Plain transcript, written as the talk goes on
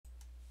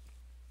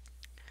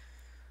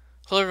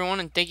Hello everyone,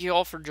 and thank you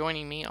all for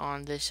joining me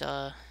on this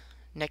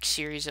next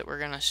series that we're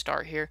going to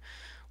start here.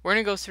 We're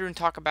going to go through and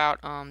talk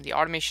about the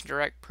Automation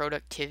Direct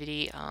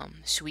Productivity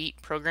Suite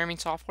programming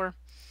software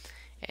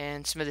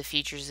and some of the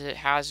features that it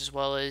has, as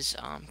well as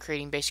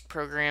creating basic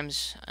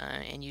programs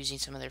and using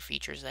some of their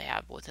features they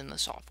have within the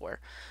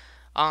software.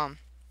 I'll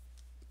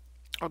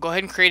go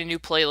ahead and create a new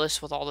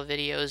playlist with all the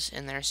videos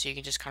in there so you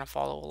can just kind of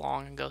follow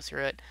along and go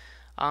through it.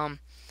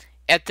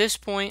 At this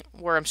point,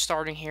 where I'm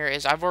starting here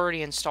is I've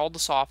already installed the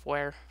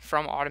software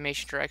from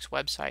Automation Direct's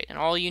website, and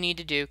all you need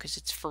to do, because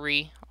it's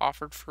free,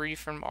 offered free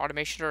from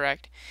Automation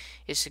Direct,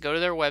 is to go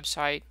to their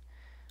website,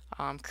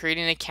 create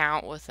an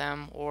account with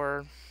them,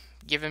 or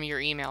give them your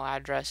email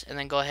address, and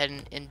then go ahead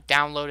and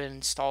download it and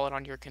install it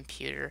on your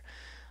computer.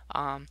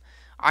 I'm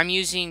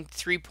using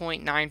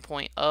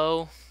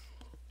 3.9.0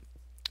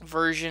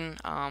 version.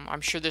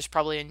 I'm sure there's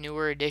probably a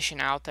newer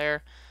edition out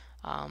there.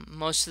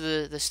 Most of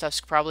the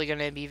stuff's probably going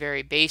to be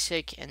very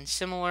basic and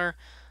similar.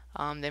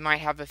 They might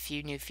have a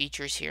few new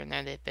features here and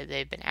there that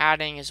they've been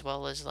adding, as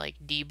well as like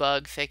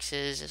debug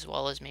fixes, as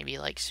well as maybe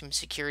like some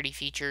security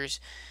features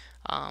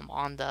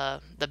on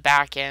the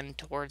back end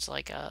towards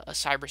like a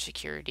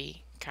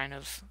cybersecurity kind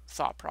of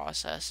thought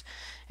process,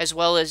 as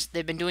well as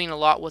they've been doing a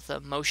lot with the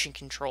motion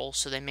control,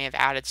 so they may have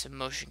added some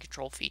motion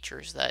control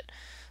features that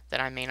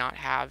I may not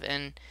have.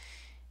 And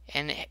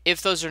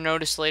if those are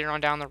noticed later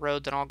on down the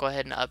road, then I'll go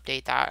ahead and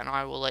update that, and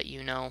I will let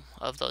you know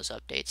of those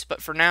updates.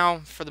 But for now,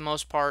 for the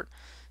most part,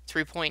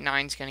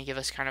 3.9 is going to give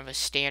us kind of a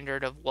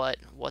standard of what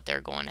they're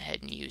going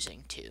ahead and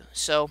using too.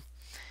 So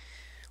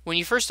when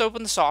you first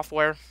open the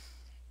software,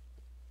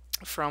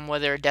 from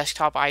whether a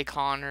desktop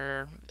icon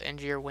or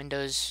into your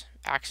Windows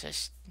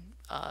access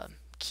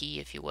key,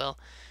 if you will,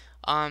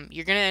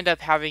 you're going to end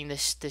up having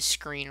this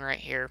screen right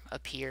here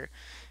appear.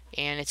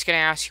 And it's going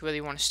to ask you whether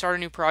you want to start a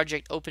new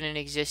project, open an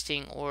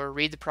existing, or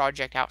read the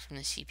project out from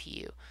the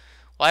CPU.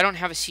 Well, I don't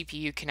have a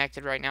CPU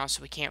connected right now,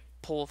 so we can't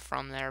pull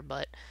from there,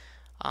 but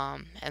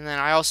and then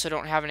I also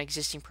don't have an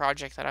existing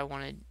project that I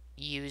want to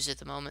use at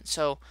the moment.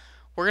 So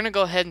we're going to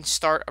go ahead and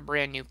start a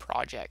brand new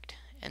project.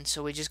 And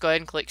so we just go ahead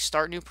and click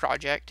Start New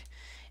Project,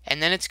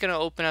 and then it's going to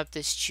open up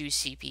this Choose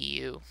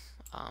CPU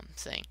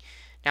thing.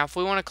 Now, if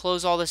we want to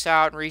close all this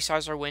out and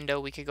resize our window,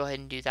 we could go ahead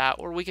and do that,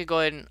 or we could go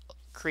ahead and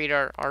create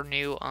our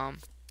new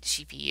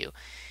CPU.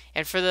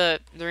 And for the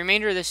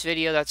remainder of this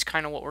video, that's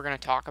kind of what we're going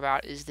to talk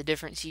about, is the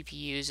different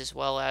CPUs, as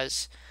well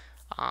as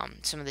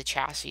some of the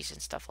chassis and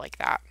stuff like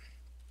that.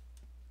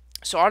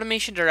 So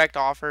Automation Direct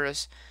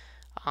offers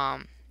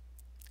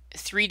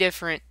 3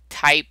 different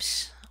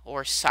types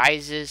or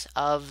sizes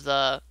of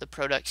the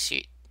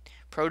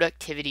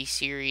Productivity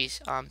Series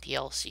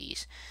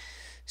PLCs.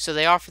 So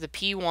they offer the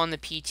P1, the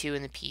P2,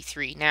 and the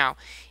P3. Now,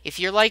 if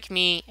you're like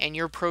me and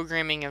your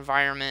programming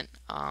environment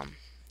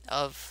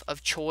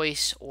of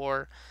choice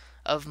or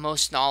of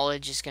most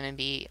knowledge is going to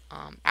be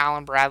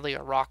Allen Bradley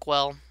or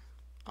Rockwell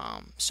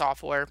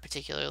software,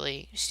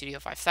 particularly Studio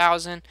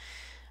 5000.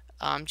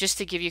 Just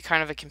to give you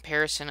kind of a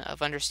comparison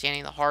of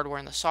understanding the hardware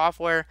and the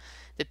software,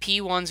 the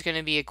P1 is going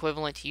to be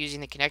equivalent to using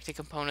the Connected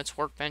Components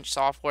Workbench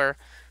software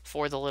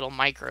for the little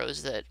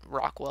micros that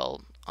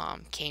Rockwell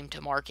came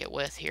to market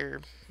with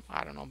here,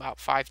 I don't know, about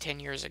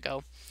 5-10 years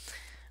ago,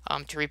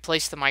 to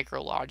replace the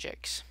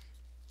MicroLogix.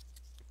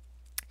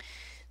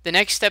 The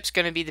next step is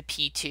going to be the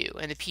P2,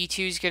 and the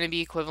P2 is going to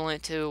be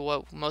equivalent to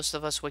what most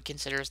of us would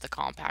consider as the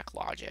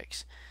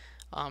CompactLogix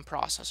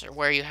processor,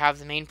 where you have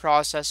the main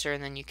processor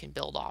and then you can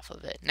build off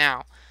of it.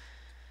 Now,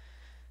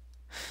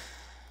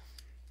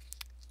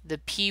 the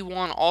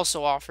P1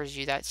 also offers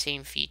you that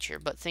same feature,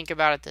 but think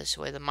about it this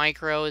way: the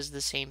micro is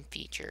the same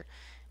feature.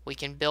 We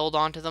can build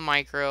onto the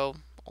micro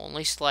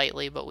only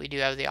slightly, but we do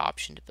have the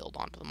option to build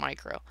onto the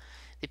micro.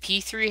 The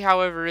P3,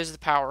 however, is the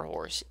power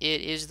horse. It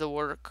is the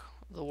work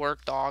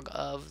dog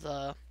of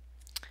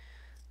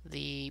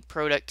the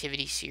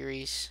Productivity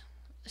Series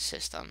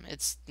system.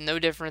 It's no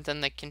different than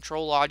the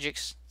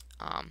ControlLogix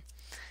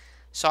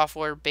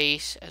software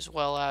base, as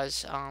well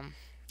as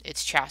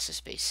its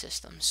chassis-based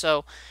system.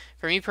 So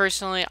for me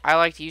personally, I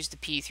like to use the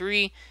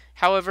P3.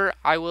 However,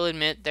 I will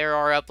admit there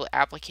are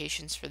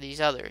applications for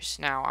these others.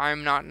 Now,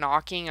 I'm not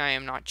knocking, I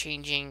am not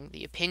changing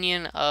the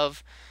opinion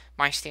of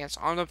my stance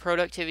on the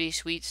Productivity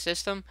Suite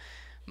system,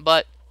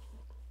 but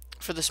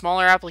for the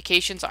smaller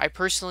applications, I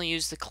personally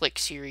use the Click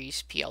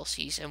series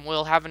PLCs, and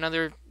we'll have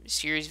another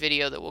series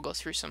video that will go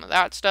through some of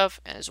that stuff,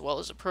 as well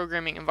as a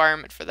programming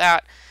environment for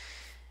that.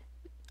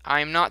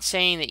 I'm not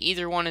saying that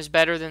either one is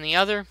better than the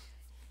other.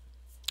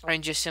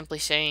 I'm just simply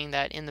saying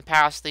that in the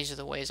past, these are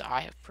the ways I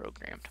have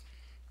programmed.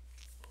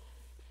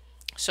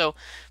 So,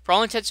 for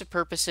all intents and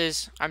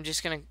purposes, I'm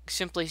just going to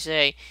simply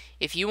say,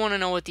 if you want to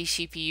know what these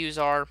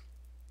CPUs are,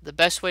 the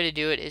best way to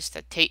do it is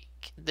to take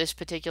this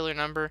particular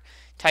number,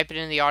 type it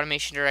into the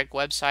Automation Direct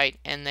website,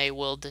 and they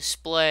will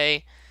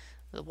display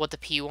what the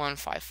P1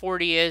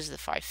 540 is, the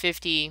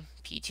 550,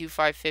 P2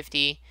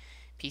 550,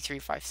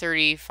 P3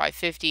 530,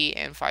 550,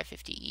 and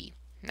 550E.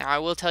 Now, I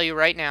will tell you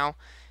right now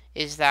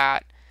is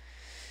that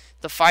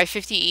The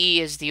 550E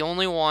is the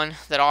only one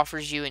that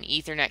offers you an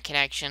Ethernet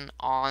connection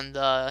on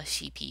the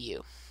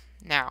CPU.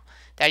 Now,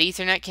 that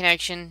Ethernet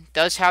connection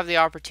does have the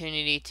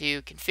opportunity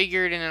to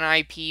configure it in an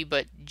IP,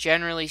 but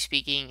generally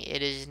speaking,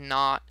 it is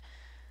not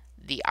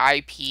the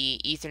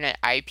Ethernet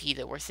IP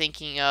that we're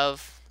thinking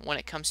of when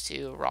it comes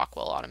to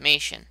Rockwell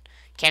Automation.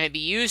 Can it be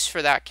used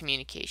for that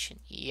communication?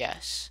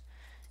 Yes.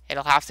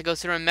 It'll have to go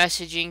through a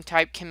messaging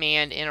type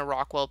command in a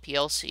Rockwell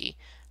PLC.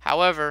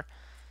 However,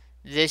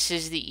 this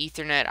is the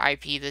Ethernet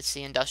IP that's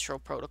the industrial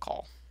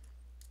protocol.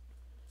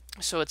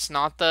 So it's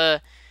not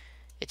the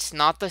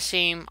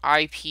same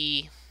IP.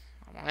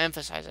 I want to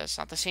emphasize that it's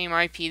not the same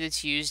IP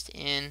that's used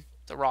in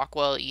the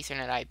Rockwell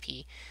Ethernet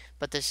IP,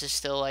 but this is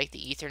still like the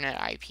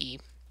Ethernet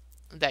IP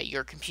that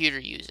your computer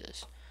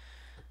uses.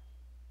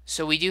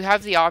 So we do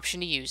have the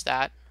option to use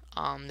that.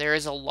 There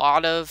is a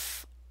lot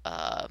of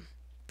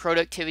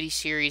productivity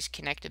series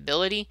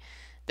connectability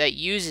that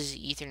uses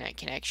Ethernet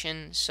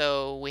connection.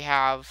 So we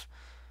have,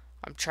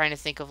 I'm trying to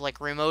think of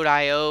like remote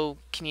I/O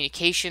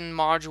communication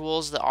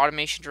modules that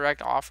Automation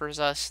Direct offers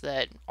us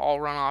that all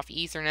run off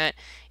Ethernet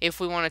if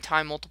we want to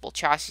tie multiple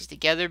chassis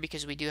together,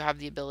 because we do have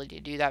the ability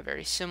to do that,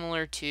 very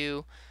similar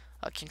to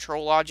a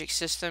control logic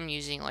system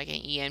using like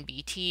an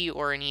ENBT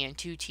or an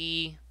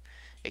EN2T,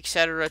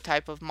 etc.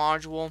 type of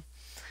module.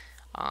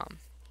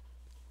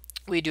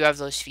 We do have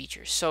those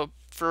features. So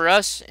for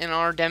us in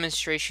our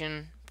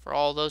demonstration, for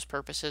all those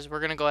purposes, we're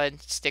going to go ahead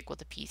and stick with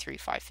the P3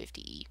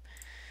 550E.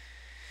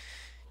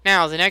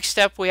 Now, the next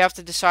step we have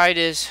to decide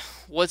is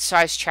what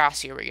size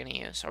chassis are we going to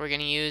use. Are we going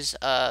to use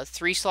a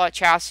 3-slot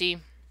chassis?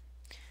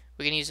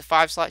 We're going to use a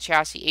 5-slot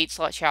chassis,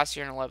 8-slot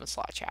chassis, or an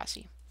 11-slot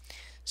chassis.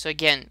 So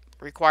again,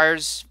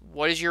 requires,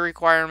 what is your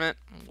requirement?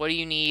 What do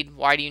you need?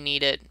 Why do you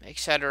need it?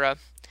 Etc.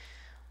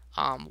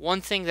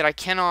 One thing that I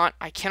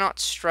cannot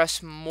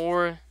stress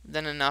more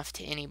than enough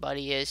to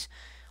anybody is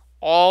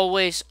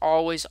always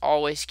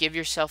give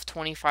yourself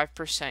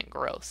 25%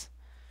 growth.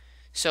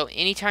 So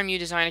anytime you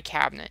design a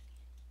cabinet,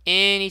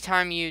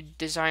 anytime you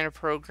design a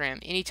program,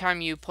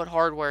 anytime you put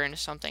hardware into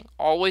something,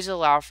 always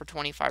allow for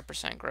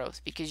 25%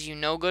 growth, because you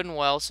know good and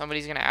well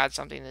somebody's going to add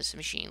something to this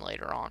machine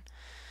later on.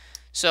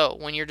 So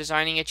when you're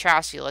designing a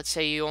chassis, let's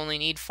say you only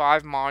need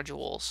 5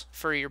 modules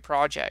for your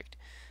project,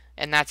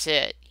 and that's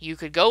it. You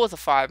could go with a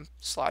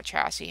 5-slot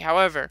chassis.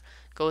 However,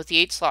 go with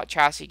the 8-slot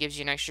chassis, gives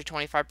you an extra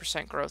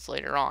 25% growth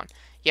later on.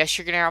 Yes,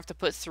 you're going to have to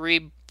put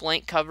 3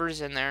 blank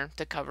covers in there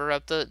to cover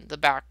up the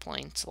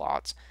backplane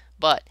slots,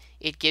 but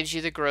it gives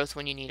you the growth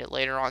when you need it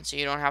later on, so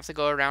you don't have to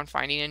go around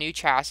finding a new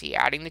chassis,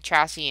 adding the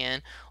chassis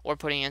in, or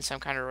putting in some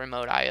kind of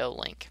remote I/O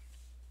link.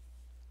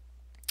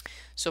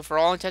 So for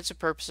all intents and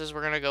purposes,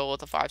 we're going to go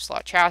with a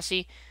 5-slot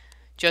chassis,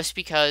 just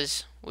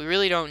because we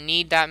really don't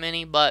need that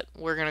many, but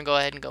we're going to go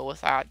ahead and go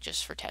with that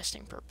just for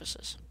testing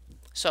purposes.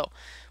 So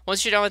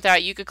once you're done with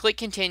that, you could click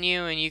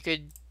continue, and you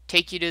could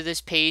take you to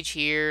this page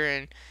here,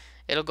 and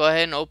it'll go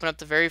ahead and open up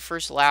the very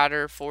first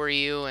ladder for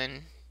you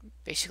and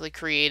basically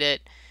create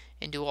it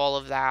and do all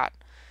of that.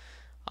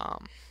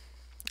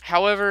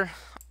 However,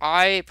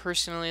 I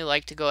personally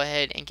like to go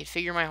ahead and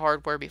configure my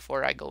hardware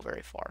before I go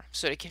very far.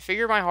 So to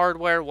configure my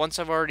hardware, once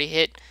I've already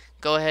hit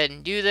go ahead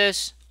and do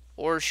this,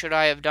 or should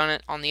I have done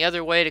it on the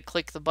other way to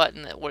click the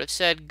button that would have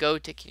said go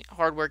to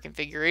hardware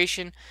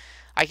configuration,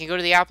 I can go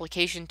to the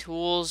application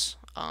tools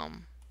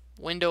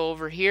window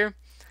over here,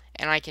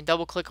 and I can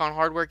double click on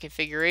hardware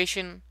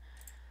configuration.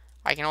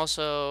 I can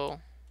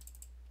also,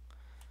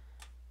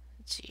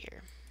 let's see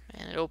here,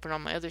 and it opened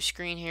on my other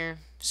screen here,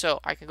 so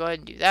I can go ahead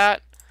and do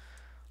that.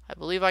 I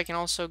believe I can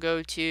also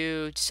go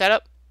to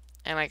setup,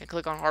 and I can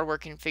click on hardware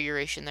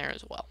configuration there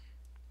as well.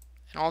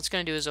 And all it's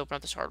going to do is open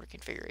up this hardware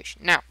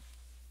configuration. Now,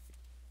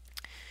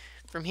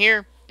 from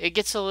here, it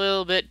gets a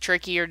little bit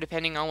trickier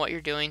depending on what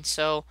you're doing.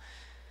 So,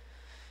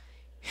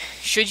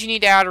 should you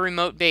need to add a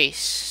remote base,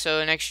 so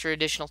an extra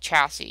additional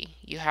chassis,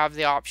 you have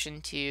the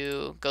option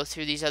to go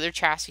through these other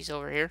chassis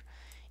over here,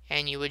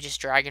 and you would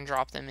just drag and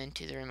drop them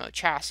into the remote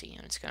chassis.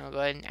 And it's going to go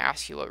ahead and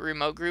ask you what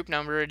remote group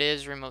number it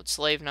is, remote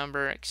slave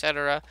number,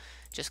 etc.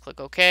 Just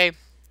click OK.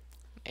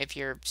 If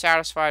you're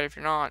satisfied, if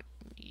you're not,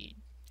 you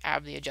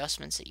have the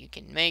adjustments that you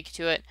can make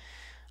to it.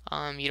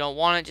 You don't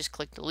want it, just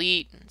click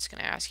delete. It's going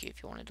to ask you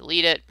if you want to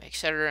delete it,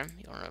 etc.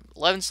 You want an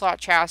 11-slot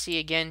chassis,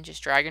 again,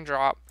 just drag and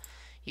drop.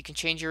 You can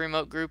change your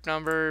remote group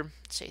number,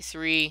 say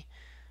 3.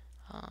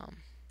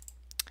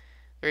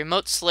 The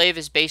remote slave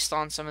is based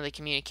on some of the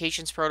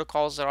communications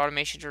protocols that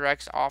Automation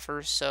Direct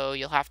offers, so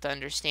you'll have to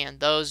understand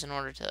those in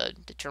order to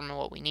determine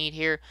what we need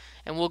here,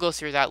 and we'll go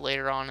through that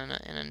later on in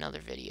another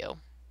video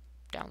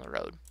down the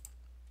road.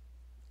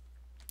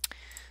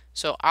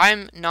 So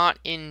I'm not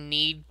in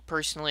need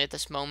personally at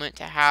this moment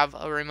to have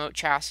a remote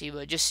chassis,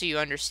 but just so you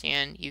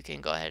understand, you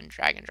can go ahead and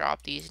drag and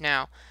drop these.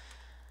 Now,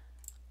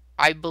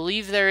 I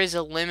believe there is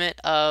a limit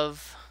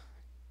of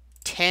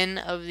 10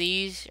 of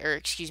these, or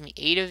excuse me,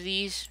 8 of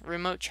these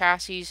remote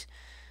chassis,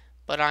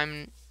 but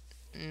I'm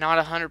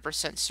not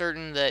 100%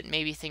 certain that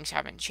maybe things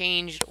haven't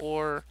changed,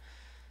 or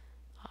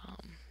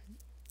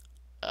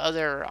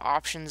other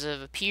options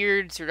have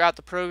appeared throughout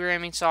the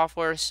programming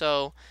software.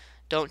 So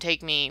don't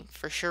take me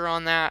for sure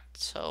on that.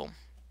 So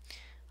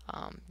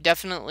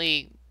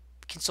definitely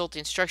consult the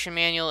instruction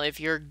manual if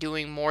you're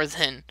doing more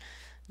than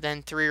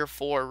 3 or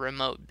 4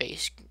 remote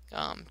based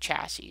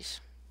chassis.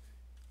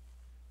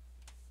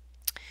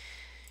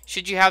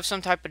 Should you have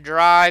some type of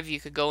drive, you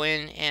could go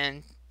in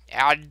and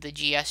add the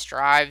GS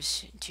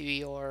drives to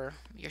your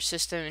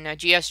system. Now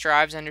GS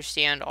drives,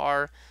 understand,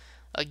 are,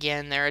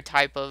 again, they're a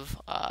type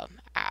of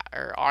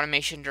or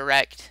Automation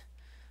Direct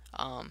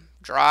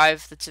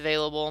drive that's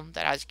available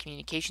that has a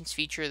communications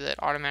feature that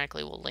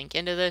automatically will link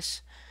into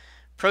this.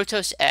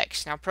 Protos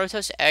X. Now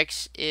Protos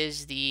X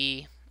is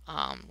the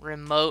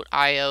remote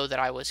I/O that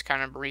I was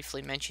kind of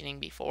briefly mentioning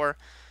before.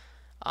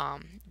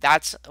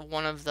 That's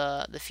one of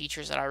the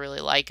features that I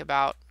really like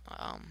about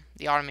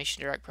the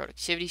Automation Direct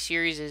Productivity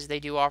series, is they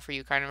do offer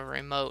you kind of a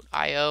remote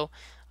I/O.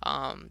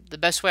 The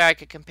best way I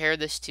could compare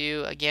this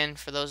to, again,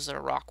 for those that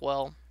are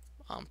Rockwell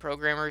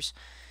programmers,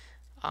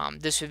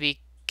 this would be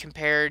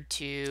compared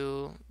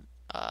to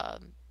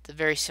the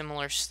very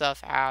similar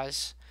stuff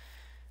as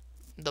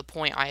the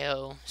Point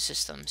I/O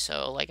system.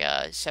 So like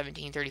a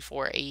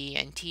 1734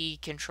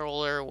 AENT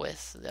controller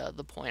with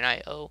the Point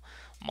I/O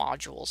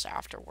modules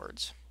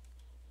afterwards.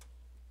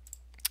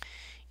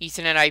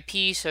 Ethernet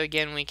IP, so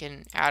again, we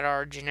can add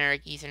our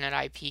generic Ethernet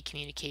IP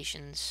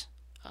communications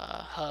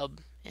hub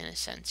in a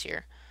sense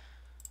here.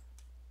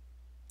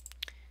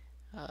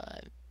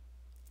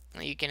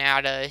 You can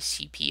add a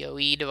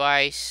CPoE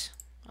device,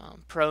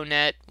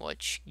 ProNet,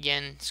 which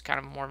again is kind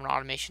of more of an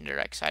Automation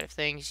Direct side of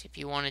things. If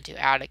you wanted to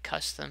add a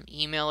custom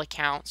email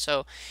account,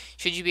 so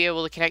should you be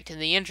able to connect to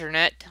the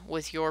internet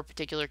with your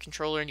particular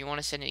controller and you want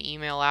to send an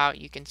email out,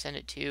 you can send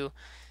it to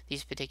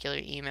these particular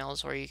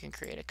emails, or you can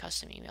create a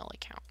custom email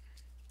account.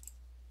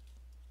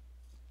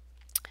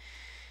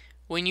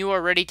 When you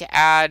are ready to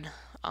add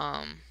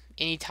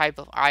any type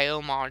of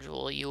I/O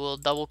module, you will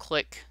double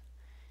click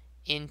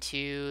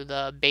into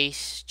the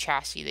base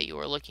chassis that you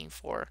are looking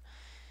for,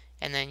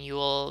 and then you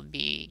will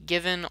be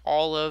given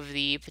all of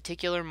the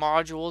particular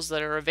modules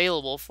that are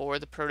available for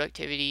the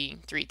Productivity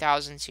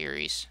 3000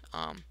 series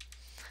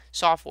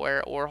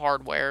software or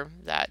hardware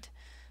that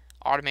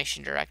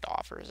Automation Direct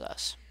offers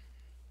us.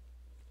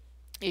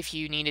 If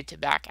you needed to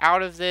back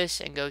out of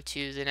this and go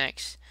to the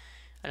next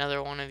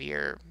another one of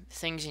your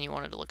things and you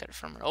wanted to look at it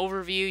from an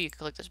overview, you can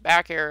click this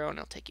back arrow and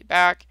it'll take you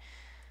back.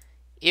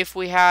 If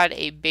we had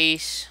a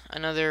base,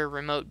 another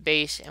remote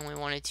base, and we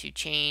wanted to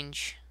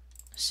change,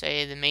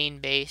 say, the main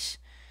base,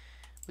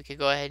 we could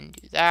go ahead and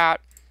do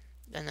that,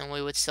 and then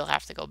we would still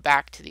have to go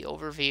back to the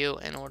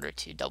overview in order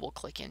to double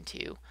click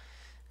into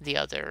the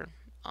other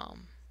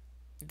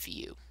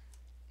view.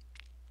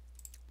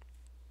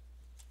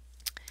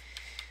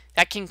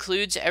 That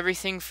concludes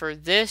everything for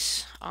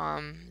this.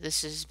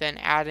 This has been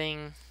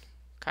adding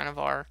kind of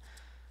our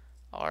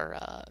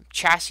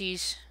chassis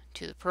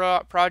to the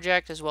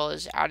project, as well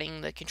as adding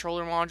the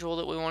controller module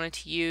that we wanted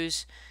to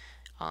use.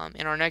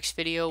 In our next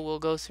video, we'll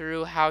go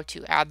through how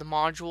to add the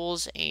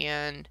modules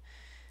and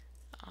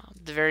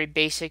the very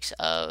basics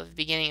of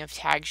beginning of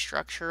tag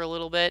structure a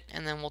little bit,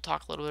 and then we'll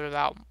talk a little bit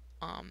about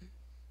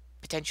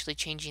potentially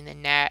changing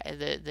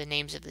the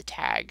names of the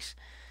tags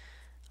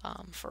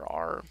for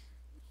our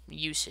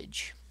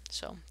usage.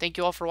 So thank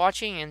you all for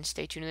watching, and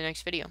stay tuned to the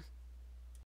next video.